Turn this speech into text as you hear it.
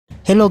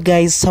Hello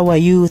guys, how are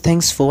you?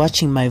 Thanks for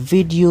watching my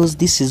videos.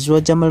 This is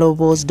Roger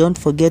Malobos. Don't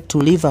forget to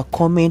leave a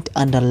comment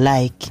and a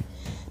like.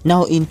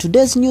 Now in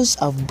today's news,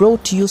 I've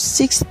brought to you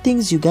 6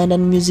 things Ugandan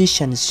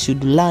musicians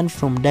should learn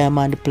from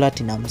Diamond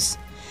Platnumz.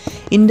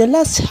 In the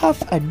last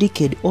half a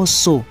decade or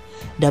so,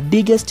 the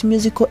biggest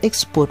musical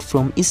export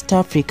from East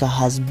Africa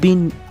has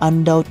been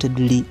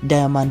undoubtedly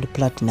Diamond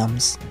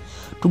Platnumz.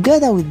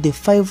 Together with the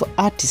 5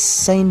 artists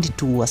signed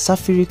to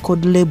Wasafi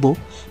record label,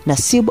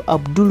 Nasib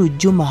Abdul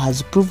Juma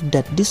has proved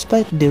that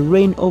despite the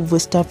reign of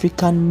West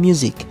African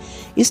music,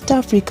 East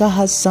Africa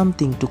has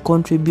something to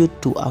contribute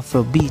to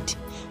Afrobeat.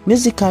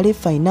 Musically,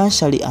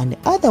 financially and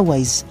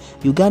otherwise,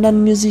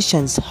 Ugandan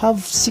musicians have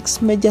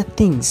 6 major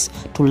things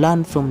to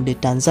learn from the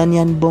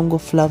Tanzanian bongo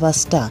flava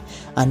star,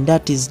 and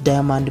that is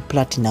Diamond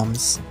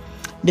Platnumz.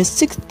 The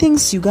 6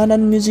 things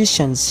Ugandan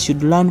musicians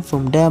should learn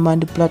from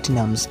Diamond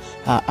Platnumz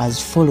are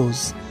as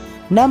follows.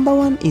 Number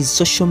 1 is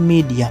social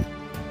media.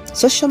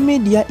 Social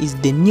media is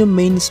the new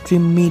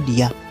mainstream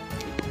media.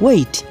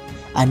 Wait,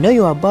 I know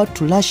you're about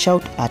to lash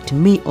out at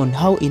me on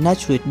how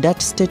inaccurate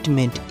that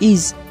statement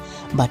is,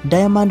 but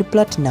Diamond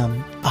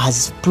Platnumz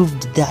has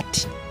proved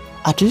that,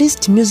 at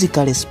least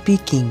musically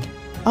speaking,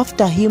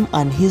 after him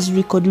and his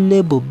record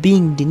label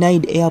being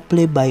denied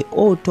airplay by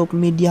all top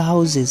media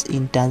houses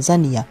in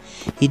Tanzania,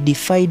 he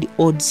defied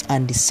odds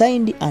and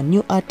signed a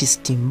new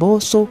artist,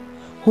 Mbosso,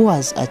 who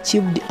has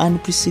achieved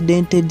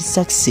unprecedented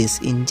success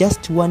in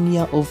just 1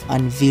 year of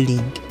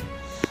unveiling.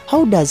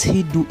 How does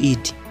he do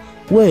it?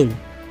 Well,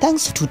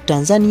 thanks to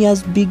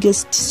Tanzania's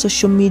biggest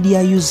social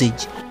media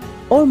usage.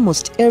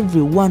 Almost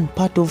every one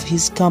part of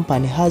his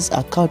company has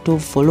a cult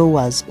of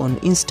followers on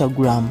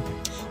Instagram,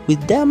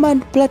 with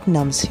Diamond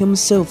Platnumz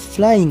himself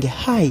flying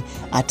high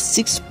at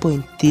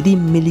 6.3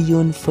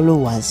 million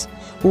followers,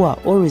 who are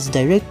always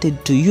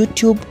directed to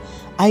YouTube,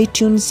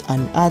 iTunes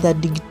and other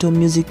digital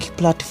music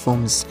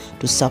platforms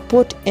to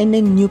support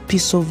any new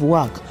piece of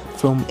work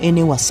from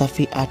any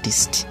Wasafi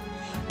artist.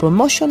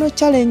 Promotional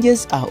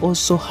challenges are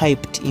also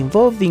hyped,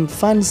 involving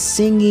fans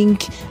singing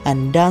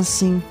and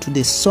dancing to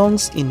the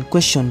songs in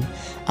question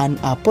and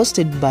are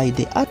posted by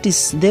the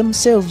artists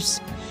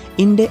themselves.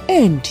 In the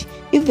end,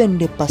 even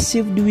the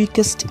perceived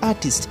weakest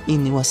artist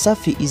in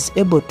Wasafi is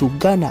able to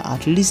garner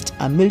at least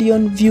 1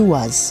 million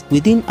viewers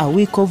within a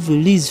week of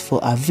release for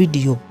a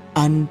video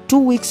and 2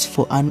 weeks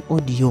for an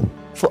audio.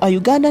 For a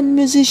Ugandan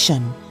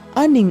musician,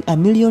 earning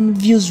 1 million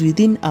views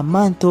within a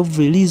month of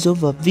release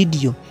of a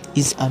video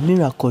is a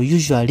miracle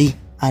usually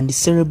and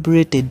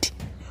celebrated.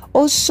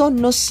 Also,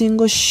 no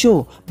single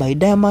show by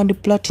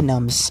Diamond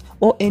Platnumz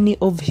or any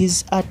of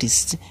his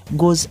artists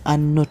goes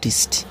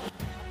unnoticed.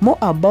 More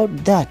about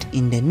that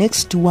in the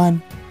next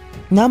one.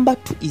 Number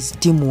 2 is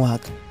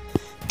teamwork.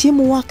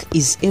 Teamwork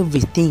is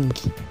everything.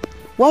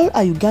 While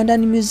a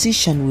Ugandan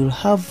musician will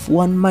have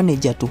one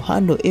manager to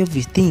handle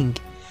everything,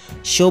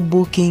 show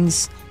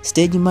bookings,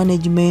 stage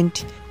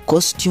management,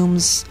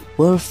 costumes,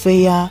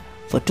 welfare,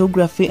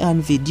 photography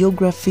and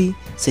videography,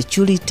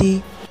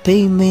 security,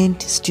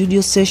 payment,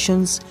 studio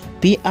sessions,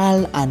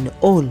 PR and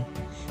all,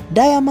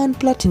 Diamond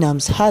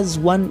Platnumz has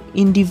one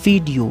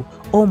individual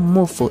or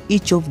more for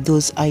each of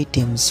those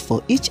items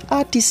for each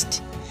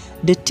artist.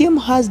 The team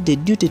has the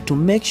duty to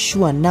make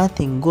sure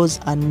nothing goes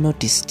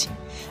unnoticed.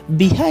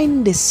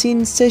 Behind the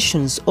scene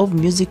sessions of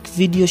music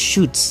video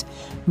shoots,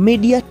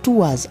 media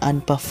tours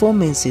and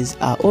performances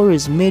are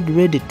always made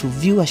ready to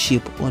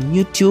viewership on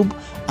YouTube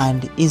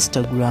and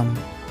Instagram.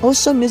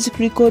 Also, music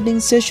recording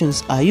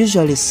sessions are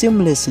usually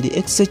seamlessly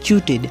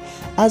executed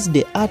as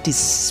the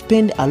artists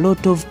spend a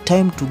lot of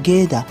time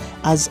together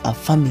as a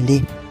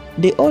family.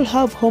 They all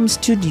have home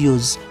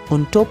studios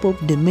on top of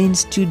the main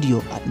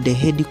studio at the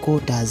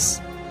headquarters.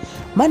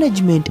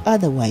 Management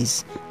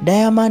otherwise,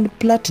 Diamond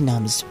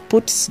Platnumz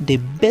puts the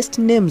best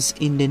names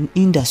in the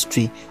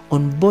industry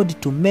on board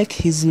to make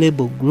his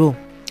label grow.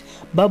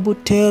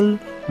 Babutel,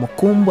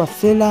 Mukumbwa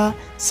Fela,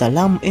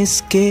 Salam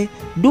SK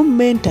do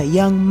mentor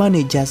young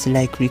managers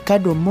like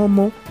Ricardo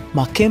Momo,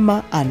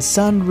 Makema and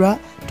Sandra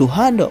to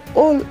handle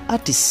all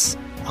artists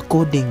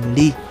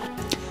accordingly.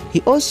 He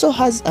also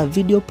has a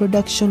video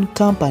production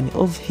company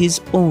of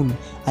his own,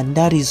 and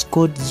that is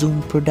called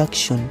Zoom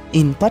Production,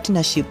 in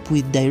partnership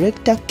with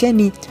director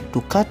Kenny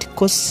to cut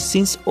costs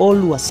since all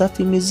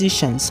Wasafi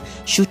musicians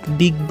shoot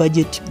big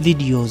budget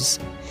videos.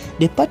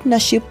 The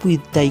partnership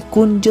with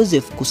tycoon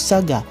Joseph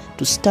Kusaga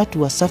to start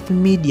Wasafi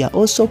Media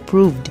also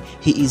proved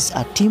he is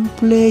a team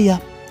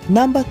player.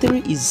 Number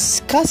 3 is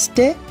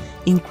scarcity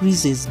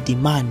increases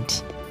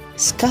demand.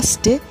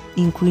 Scarcity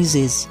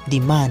increases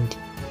demand.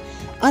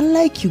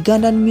 Unlike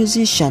Ugandan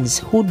musicians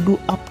who do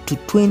up to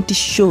 20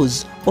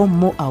 shows or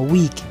more a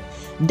week,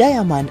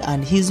 Diamond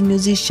and his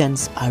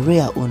musicians are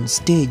rare on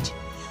stage,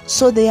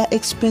 so their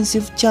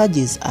expensive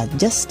charges are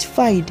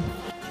justified.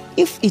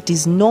 If it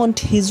is not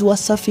his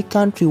Wasafi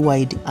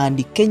Countrywide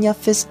and Kenya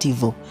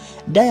Festival,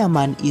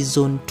 Diamond is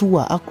on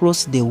tour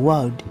across the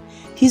world.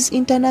 His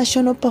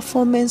international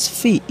performance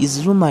fee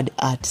is rumored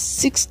at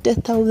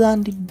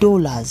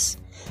 $60,000.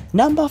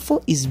 Number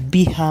 4 is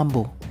be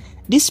humble.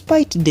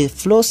 Despite the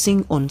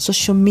flossing on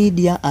social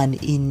media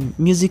and in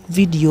music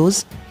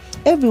videos,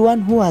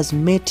 everyone who has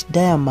met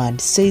Diamond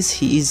says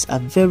he is a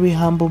very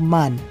humble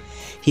man.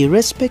 He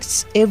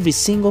respects every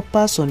single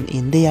person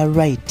in their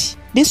right.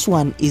 This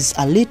one is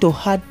a little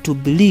hard to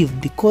believe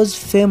because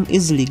fame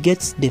easily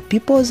gets the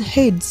people's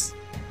heads.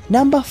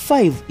 Number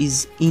 5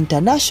 is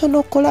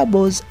international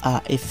collabos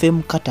are a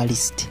fame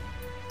catalyst.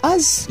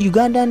 As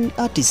Ugandan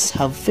artists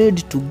have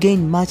failed to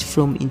gain much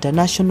from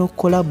international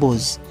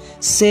collabos,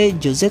 say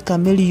Jose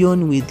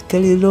Chameleone with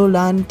Kelly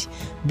Rowland,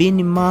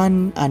 Beenie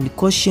Man and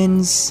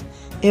Cautions,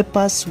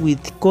 Epas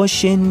with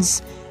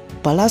Cautions,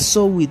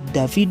 Palazzo with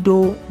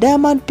Davido,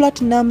 Diamond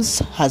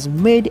Platnumz has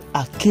made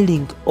a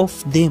killing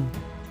off them.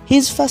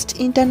 His first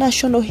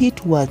international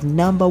hit was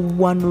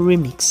 #1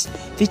 remix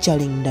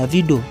featuring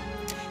Davido.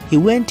 He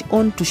went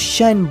on to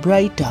shine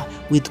brighter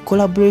with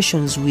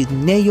collaborations with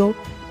Neyo,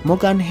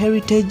 Morgan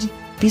Heritage,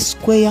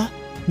 P-Square,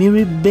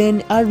 Miri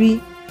Ben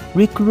Ari,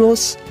 Rick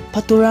Ross,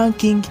 Pato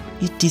Ranking,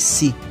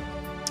 etc.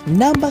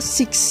 Number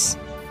 6.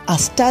 A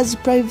star's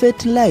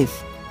private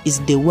life is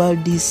the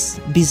world's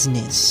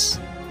business.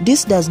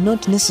 This does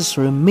not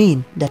necessarily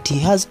mean that he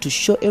has to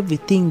show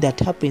everything that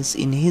happens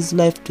in his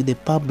life to the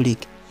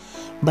public,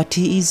 but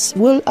he is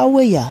well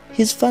aware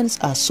his fans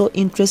are so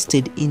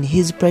interested in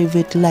his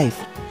private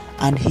life,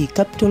 and he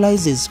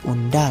capitalizes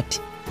on that.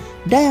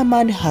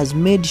 Diamond has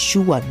made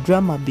sure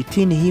drama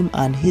between him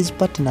and his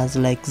partners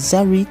like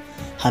Zari,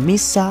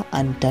 Hamisa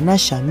and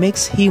Tanasha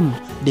makes him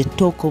the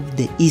talk of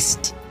the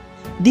East.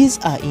 These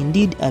are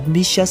indeed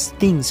ambitious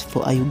things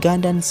for a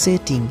Ugandan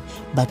setting,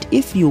 but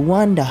if you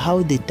wonder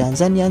how the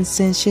Tanzanian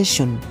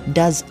sensation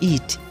does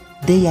it,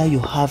 there you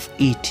have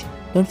it.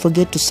 Don't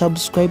forget to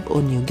subscribe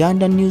on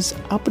Ugandan news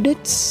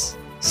updates.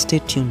 Stay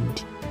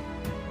tuned.